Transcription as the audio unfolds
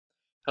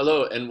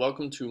Hello and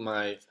welcome to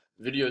my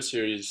video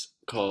series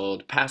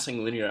called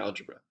Passing Linear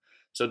Algebra.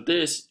 So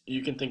this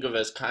you can think of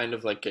as kind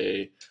of like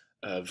a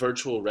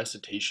virtual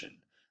recitation.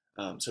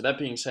 So that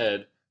being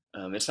said,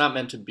 it's not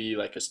meant to be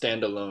like a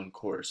standalone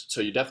course. So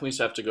you definitely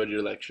still have to go to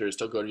your lectures,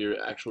 still go to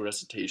your actual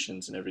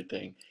recitations and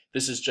everything.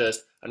 This is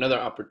just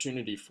another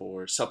opportunity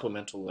for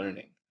supplemental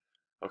learning.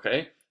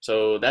 Okay?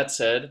 So that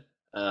said,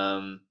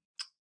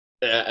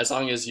 as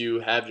long as you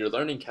have your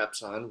learning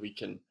caps on, we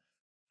can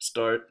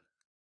start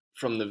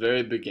from the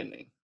very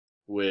beginning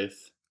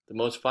with the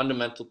most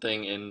fundamental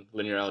thing in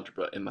linear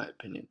algebra, in my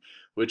opinion,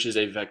 which is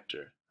a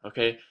vector.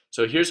 Okay,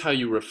 so here's how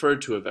you refer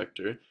to a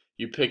vector.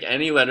 You pick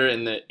any letter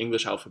in the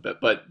English alphabet,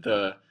 but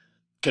the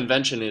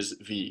convention is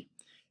V.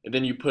 And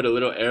then you put a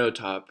little arrow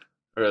top,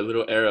 or a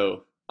little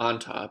arrow on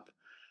top,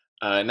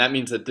 and that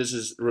means that this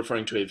is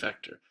referring to a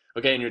vector.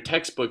 Okay, in your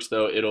textbooks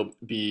though, it'll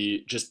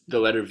be just the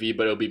letter V,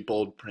 but it'll be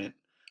bold print.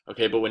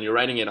 Okay, but when you're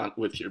writing it on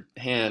with your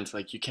hands,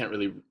 like you can't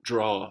really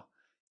draw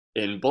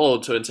in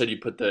bold, so instead you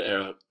put the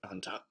arrow on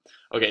top.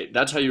 Okay,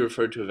 that's how you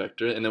refer to a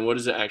vector, and then what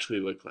does it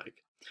actually look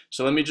like?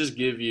 So let me just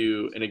give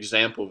you an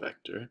example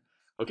vector.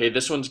 Okay,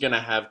 this one's going to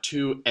have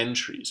two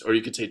entries, or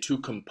you could say two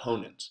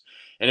components.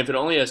 And if it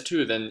only has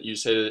two, then you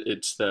say that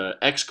it's the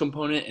x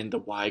component and the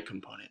y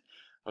component.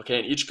 Okay,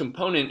 and each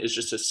component is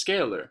just a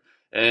scalar.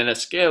 And a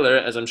scalar,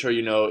 as I'm sure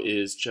you know,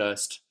 is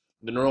just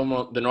the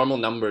normal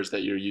numbers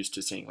that you're used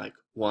to seeing, like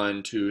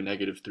 1, 2,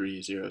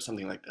 -3, 0,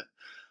 something like that.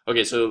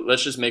 Okay, so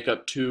let's just make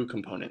up two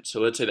components. So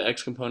let's say the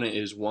x component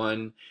is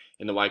 1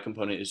 and the y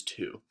component is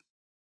 2.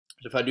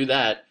 So if I do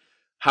that,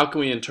 how can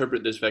we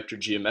interpret this vector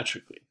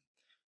geometrically?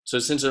 So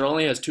since it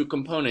only has two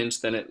components,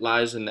 then it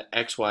lies in the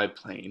xy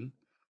plane,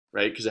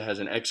 right? Because it has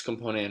an x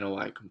component and a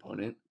y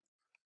component,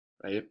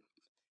 right?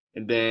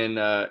 And then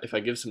if I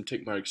give some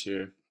tick marks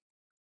here,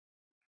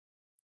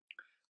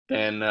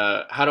 then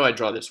how do I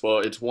draw this? Well,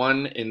 it's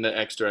 1 in the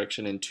x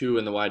direction and 2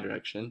 in the y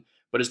direction,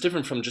 but it's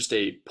different from just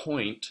a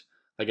point,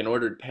 like an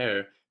ordered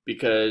pair,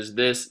 because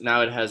this,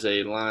 now it has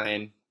a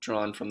line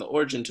drawn from the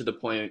origin to the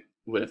point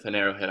with an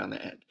arrowhead on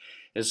the end.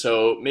 And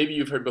so maybe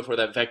you've heard before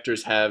that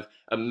vectors have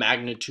a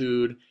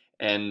magnitude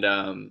and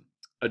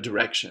a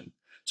direction.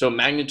 So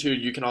magnitude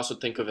you can also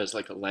think of as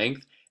like a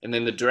length, and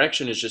then the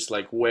direction is just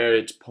like where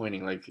it's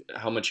pointing, like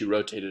how much you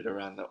rotate it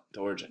around the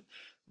origin.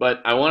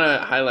 But I want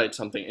to highlight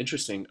something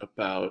interesting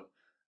about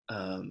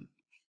um,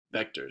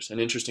 vectors, an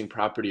interesting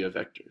property of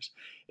vectors.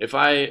 If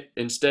I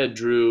instead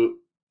drew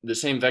the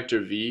same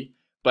vector v,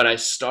 but I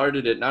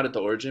started it not at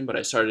the origin, but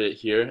I started it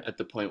here at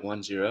the point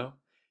 1, 0,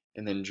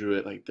 and then drew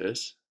it like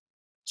this.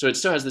 So it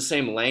still has the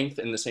same length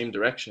in the same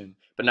direction,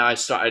 but now I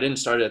didn't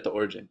start it at the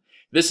origin.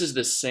 This is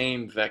the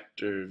same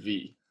vector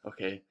v,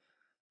 okay?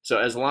 So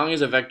as long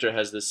as a vector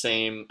has the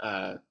same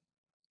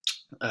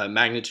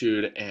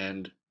magnitude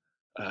and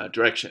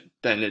direction,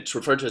 then it's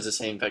referred to as the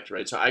same vector,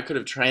 right? So I could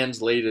have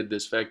translated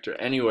this vector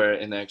anywhere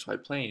in the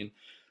xy plane.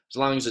 As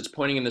long as it's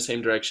pointing in the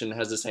same direction,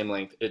 has the same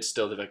length, it's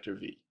still the vector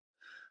v.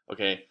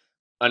 Okay,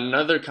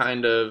 another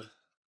kind of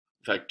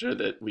vector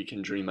that we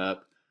can dream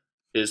up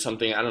is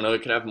something, I don't know,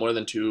 it could have more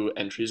than two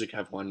entries, it could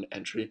have one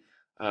entry.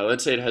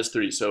 Let's say it has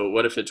three. So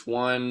what if it's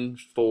 1,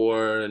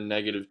 4,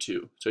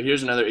 -2? So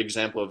here's another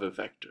example of a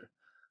vector.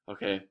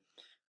 Okay.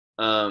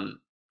 And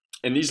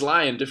these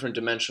lie in different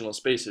dimensional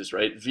spaces,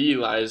 right? V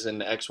lies in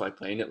the xy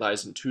plane, it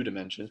lies in 2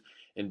 dimensions,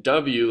 and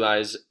W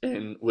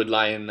would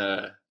lie in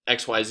the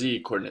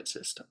XYZ coordinate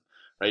system,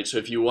 right? So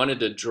if you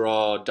wanted to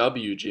draw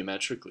W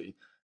geometrically,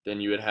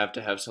 then you would have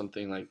to have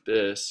something like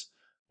this,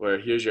 where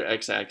here's your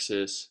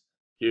x-axis,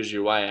 here's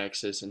your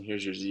y-axis, and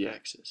here's your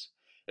z-axis.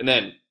 And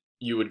then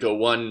you would go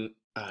 1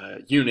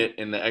 unit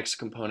in the x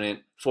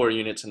component, 4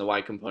 units in the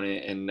y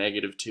component, and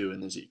 -2 in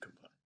the z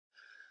component.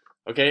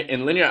 Okay,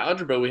 in linear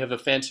algebra, we have a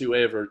fancy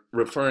way of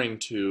referring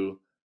to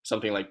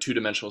something like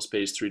 2-dimensional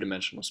space,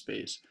 3-dimensional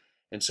space.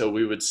 And so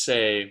we would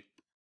say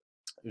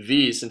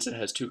V, since it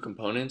has two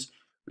components,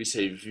 we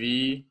say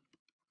V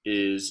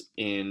is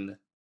in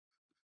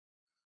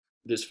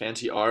this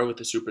fancy R with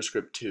the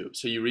superscript 2.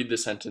 So you read the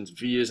sentence,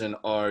 V is in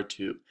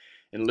R2.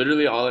 And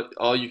literally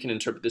all you can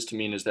interpret this to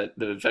mean is that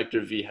the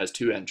vector V has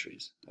 2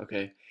 entries,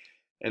 okay?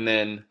 And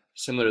then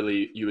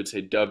similarly, you would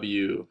say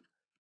W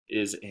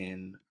is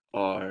in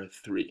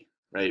R3,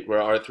 right? Where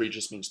R3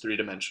 just means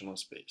 3-dimensional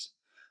space,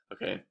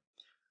 okay?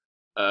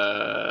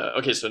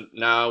 Okay, so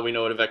now we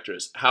know what a vector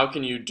is. How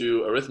can you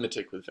do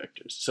arithmetic with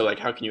vectors? So like,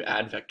 how can you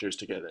add vectors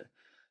together?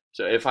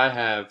 So if I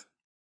have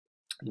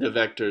the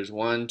vectors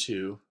 1,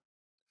 2,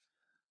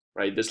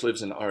 right? This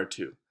lives in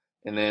R2.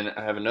 And then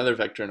I have another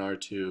vector in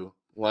R2,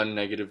 1,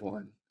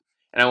 -1.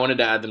 And I wanted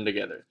to add them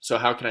together. So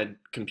how can I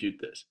compute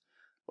this?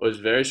 Well, it's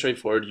very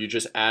straightforward. You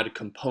just add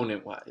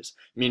component-wise,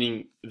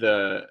 meaning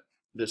the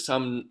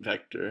sum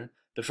vector,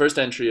 the first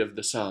entry of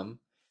the sum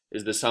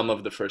is the sum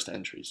of the first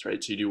entries,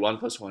 right? So you do 1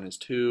 plus 1 is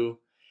 2,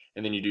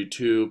 and then you do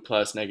 2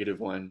 plus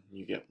 -1,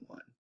 you get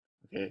 1,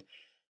 okay?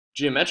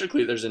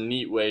 Geometrically, there's a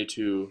neat way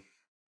to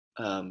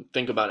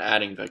think about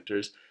adding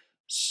vectors,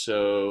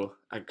 so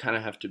I kind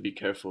of have to be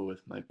careful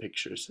with my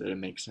picture so that it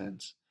makes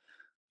sense.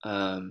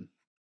 Um,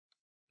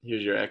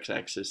 Here's your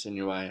x-axis and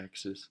your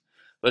y-axis.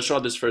 Let's draw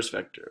this first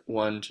vector,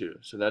 1, 2.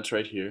 So that's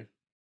right here.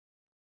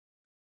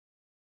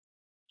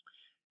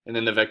 And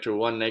then the vector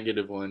 1,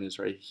 negative 1 is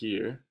right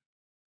here.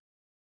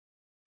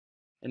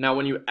 And now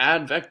when you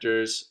add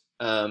vectors,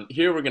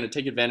 here we're going to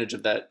take advantage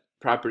of that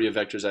property of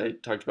vectors I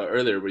talked about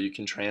earlier, where you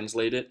can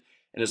translate it,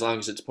 and as long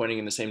as it's pointing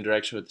in the same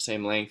direction with the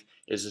same length,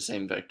 is the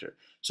same vector.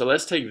 So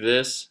let's take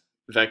this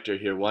vector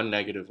here, 1,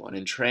 negative 1,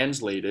 and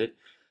translate it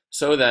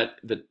so that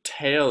the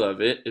tail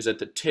of it is at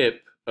the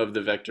tip of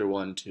the vector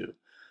 1, 2.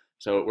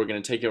 So we're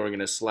going to take it, we're going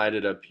to slide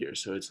it up here,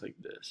 so it's like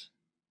this.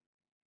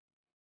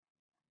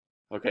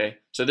 Okay,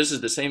 so this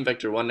is the same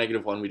vector 1,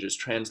 negative 1, we just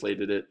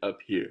translated it up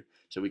here.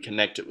 So we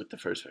connect it with the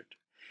first vector.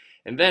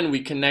 And then we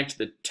connect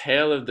the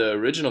tail of the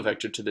original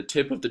vector to the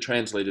tip of the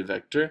translated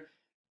vector.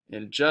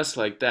 And just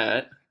like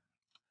that,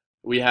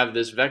 we have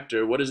this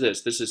vector. What is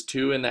this? This is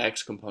 2 in the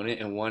x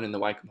component and 1 in the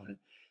y component.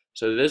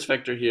 So this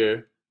vector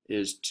here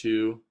is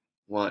 2,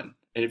 1.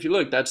 And if you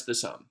look, that's the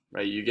sum,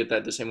 right? You get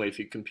that the same way if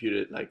you compute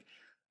it like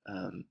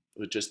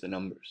with just the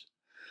numbers.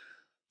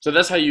 So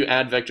that's how you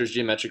add vectors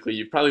geometrically.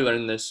 You've probably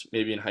learned this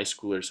maybe in high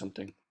school or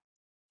something.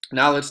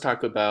 Now let's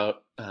talk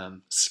about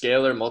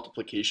scalar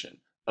multiplication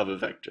of a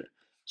vector.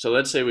 So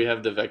let's say we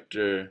have the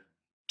vector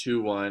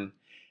 2, 1,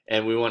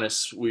 and we want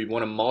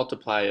to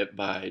multiply it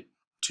by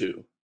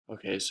 2.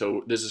 Okay,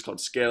 so this is called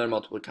scalar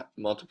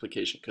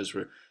multiplication because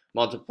we're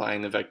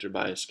multiplying the vector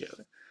by a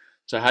scalar.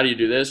 So how do you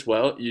do this?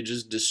 Well, you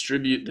just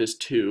distribute this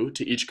 2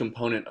 to each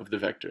component of the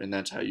vector, and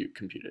that's how you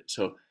compute it.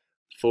 So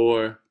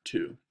 4,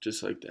 2,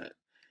 just like that.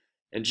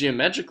 And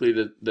geometrically,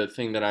 the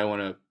thing that I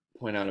want to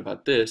point out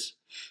about this,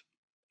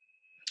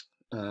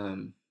 let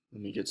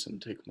me get some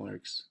tick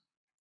marks.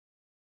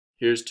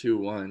 Here's 2,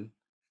 1,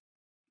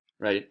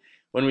 right?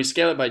 When we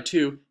scale it by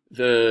 2,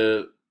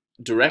 the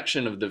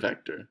direction of the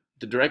vector,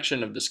 the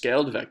direction of the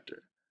scaled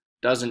vector,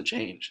 doesn't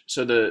change.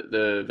 So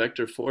the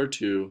vector 4,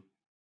 2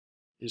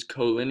 is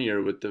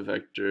collinear with the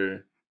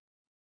vector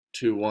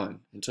 2, 1.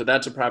 And so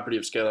that's a property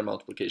of scalar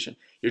multiplication.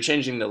 You're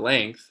changing the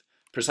length,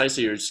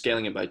 precisely you're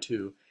scaling it by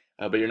 2,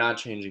 but you're not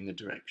changing the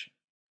direction.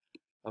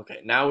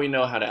 Okay, now we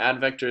know how to add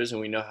vectors and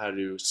we know how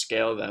to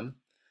scale them.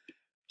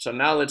 So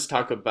now let's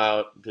talk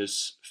about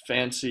this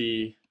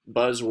fancy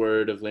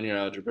buzzword of linear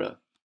algebra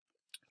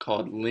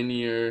called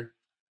linear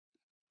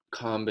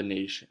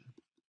combination.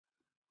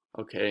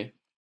 Okay,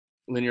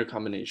 linear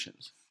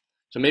combinations.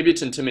 So maybe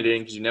it's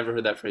intimidating because you never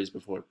heard that phrase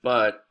before,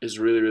 but it's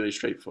really, really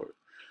straightforward.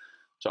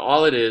 So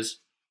all it is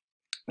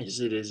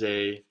it is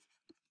a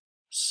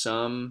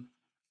sum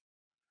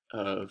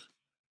of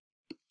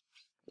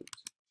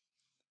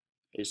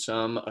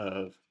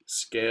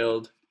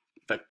scaled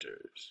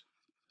vectors.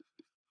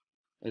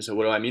 And so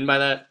what do I mean by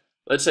that?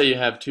 Let's say you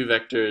have 2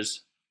 vectors.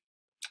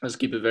 Let's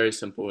keep it very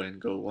simple and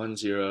go 1,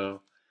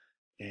 0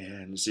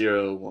 and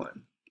 0,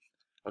 1.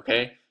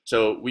 Okay,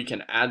 so we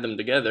can add them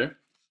together,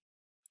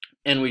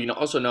 and we can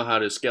also know how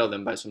to scale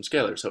them by some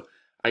scalar. So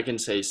I can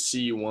say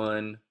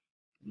C1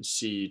 and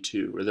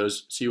C2, where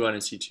those C1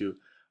 and C2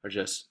 are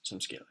just some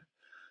scalar.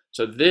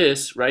 So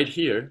this right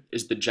here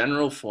is the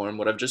general form,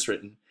 what I've just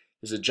written,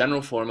 is a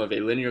general form of a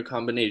linear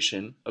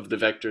combination of the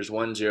vectors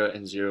 1, 0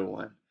 and 0,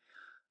 1.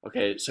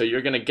 Okay, so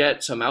you're going to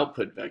get some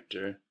output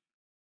vector,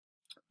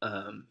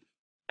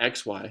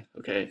 xy,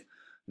 okay?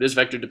 This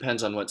vector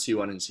depends on what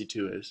C1 and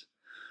C2 is.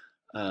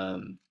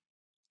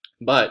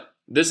 But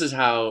this is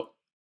how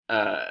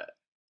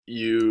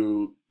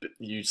you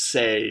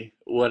say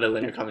what a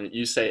linear combination,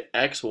 you say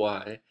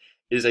xy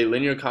is a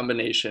linear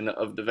combination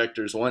of the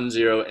vectors 1,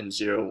 0 and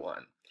 0,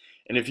 1.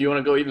 And if you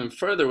want to go even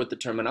further with the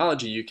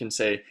terminology, you can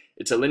say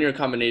it's a linear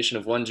combination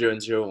of 1, 0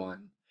 and 0,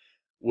 1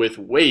 with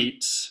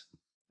weights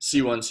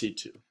C1,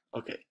 C2.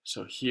 Okay,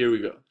 so here we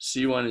go.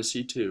 C1 and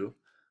C2,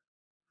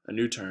 a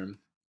new term,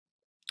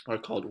 are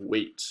called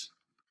weights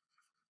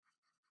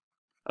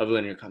of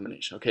linear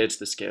combination. Okay, it's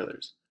the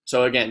scalars.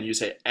 So again, you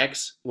say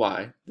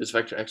xy, this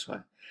vector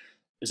xy,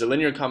 is a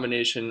linear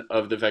combination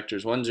of the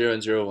vectors 1, 0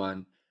 and 0,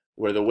 1,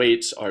 where the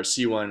weights are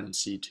C1 and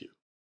C2.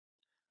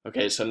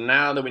 Okay, so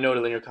now that we know what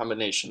a linear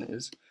combination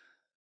is,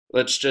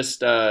 let's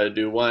just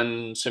do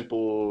one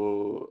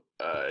simple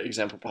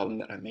example problem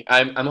that I make.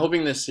 I'm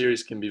hoping this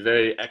series can be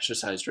very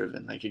exercise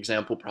driven, like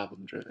example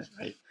problem driven,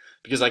 right?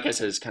 Because like I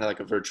said, it's kind of like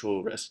a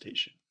virtual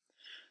recitation.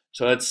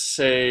 So let's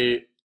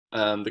say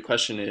the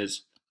question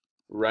is,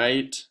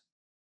 write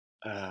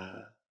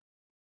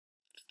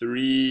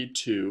 3,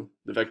 2,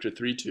 the vector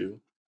 3, 2,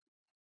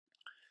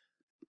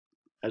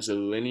 as a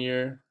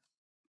linear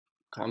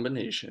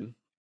combination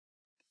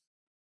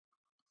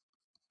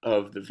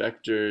of the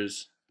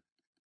vectors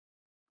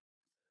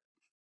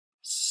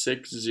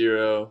 6,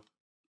 0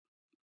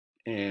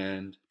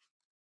 and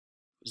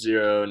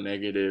 0,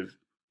 negative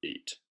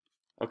 8.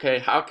 Okay,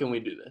 how can we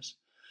do this?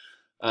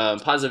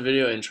 Pause the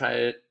video and try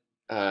it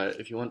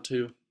if you want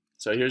to.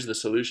 So here's the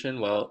solution.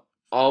 Well,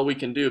 all we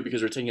can do,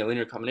 because we're taking a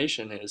linear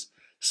combination, is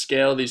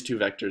scale these 2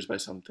 vectors by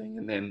something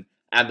and then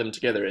add them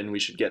together, and we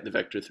should get the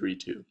vector 3,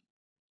 2.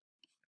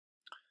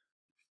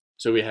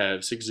 So we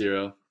have 6,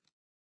 0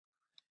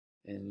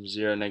 and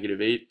 0,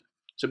 negative 8.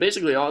 So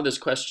basically all this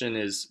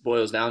question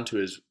boils down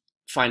to is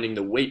finding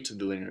the weight of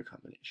the linear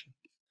combination.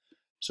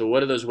 So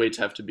what do those weights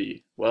have to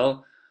be?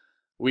 Well,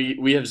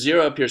 we have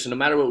 0 up here, so no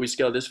matter what we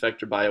scale this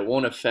vector by, it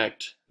won't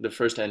affect the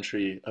first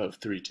entry of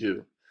 3,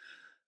 2.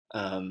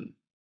 And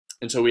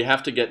so we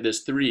have to get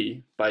this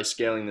 3 by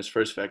scaling this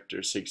first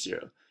vector 6,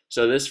 0.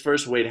 So this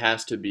first weight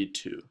has to be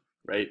 2,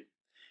 right?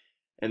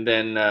 And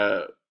then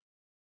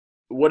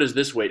what does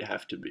this weight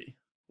have to be?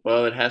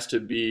 Well, it has to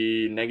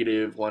be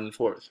negative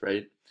 1/4,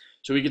 right?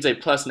 So we could say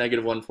plus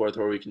negative 1/4,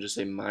 or we can just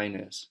say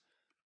minus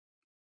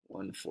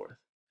 1/4.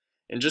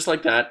 And just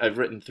like that, I've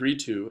written 3,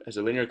 2 as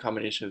a linear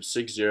combination of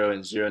 6, 0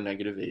 and 0,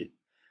 negative 8,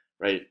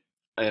 right?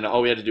 And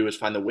all we had to do was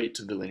find the weight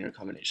of the linear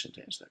combination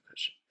to answer that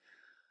question.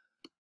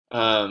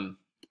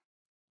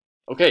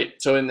 Okay,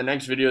 so in the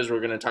next videos, we're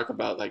going to talk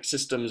about like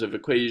systems of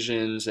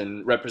equations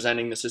and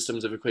representing the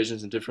systems of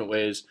equations in different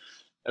ways.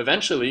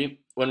 Eventually,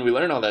 when we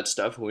learn all that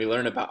stuff, when we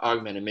learn about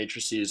augmented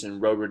matrices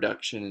and row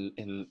reduction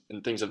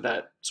and things of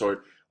that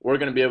sort, we're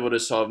going to be able to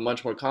solve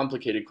much more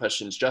complicated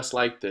questions just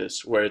like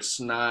this, where it's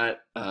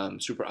not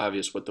super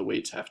obvious what the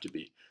weights have to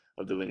be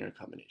of the linear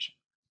combination.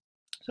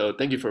 So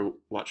thank you for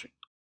watching.